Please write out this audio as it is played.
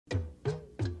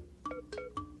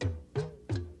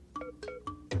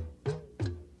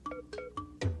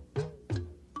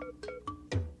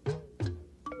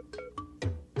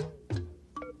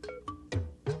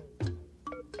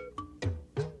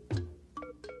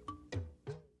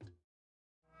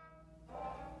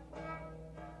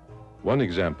One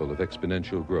example of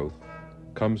exponential growth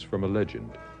comes from a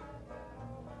legend.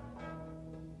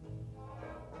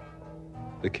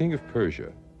 The king of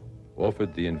Persia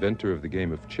offered the inventor of the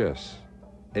game of chess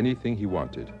anything he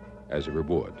wanted as a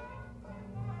reward.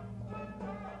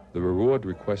 The reward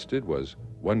requested was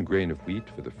 1 grain of wheat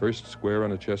for the first square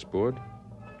on a chessboard,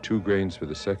 2 grains for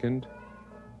the second,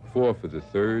 4 for the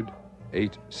third,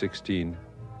 8, 16,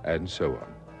 and so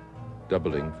on,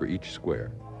 doubling for each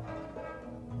square.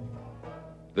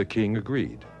 The king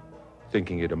agreed,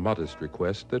 thinking it a modest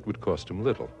request that would cost him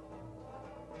little.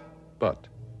 But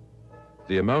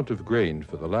the amount of grain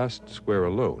for the last square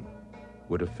alone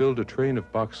would have filled a train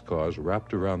of boxcars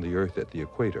wrapped around the Earth at the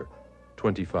equator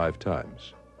 25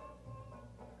 times.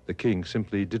 The king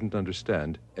simply didn't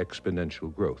understand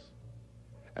exponential growth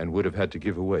and would have had to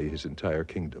give away his entire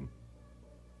kingdom.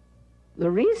 The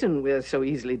reason we're so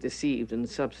easily deceived and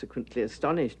subsequently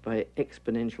astonished by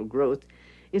exponential growth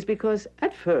is because,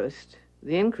 at first,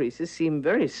 the increases seem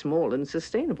very small and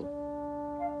sustainable.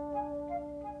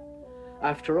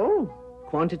 After all,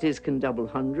 quantities can double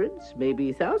hundreds,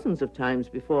 maybe thousands of times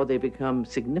before they become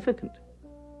significant.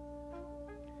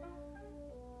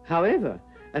 However,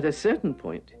 at a certain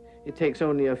point, it takes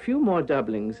only a few more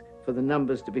doublings for the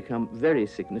numbers to become very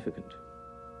significant.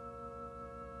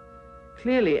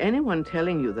 Clearly, anyone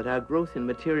telling you that our growth in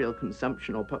material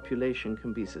consumption or population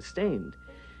can be sustained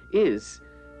is,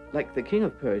 like the king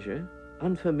of Persia,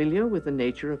 unfamiliar with the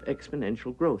nature of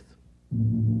exponential growth.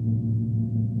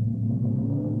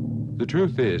 The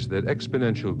truth is that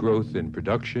exponential growth in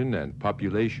production and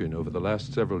population over the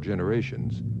last several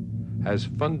generations has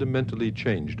fundamentally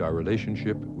changed our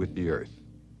relationship with the Earth.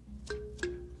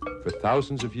 For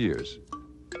thousands of years,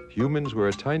 humans were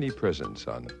a tiny presence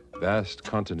on vast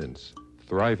continents,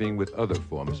 thriving with other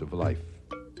forms of life.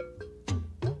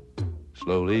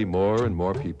 Slowly, more and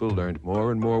more people learned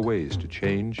more and more ways to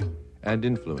change and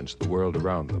influence the world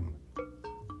around them.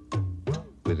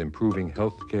 With improving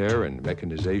health care and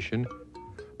mechanization,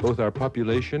 both our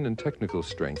population and technical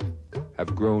strength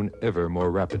have grown ever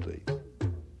more rapidly.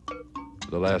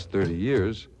 For the last 30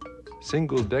 years,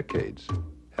 single decades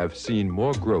have seen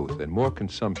more growth and more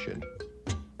consumption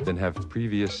than have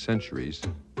previous centuries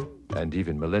and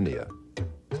even millennia.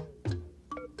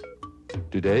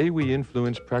 Today, we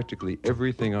influence practically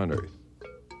everything on Earth,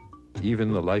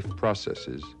 even the life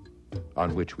processes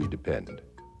on which we depend.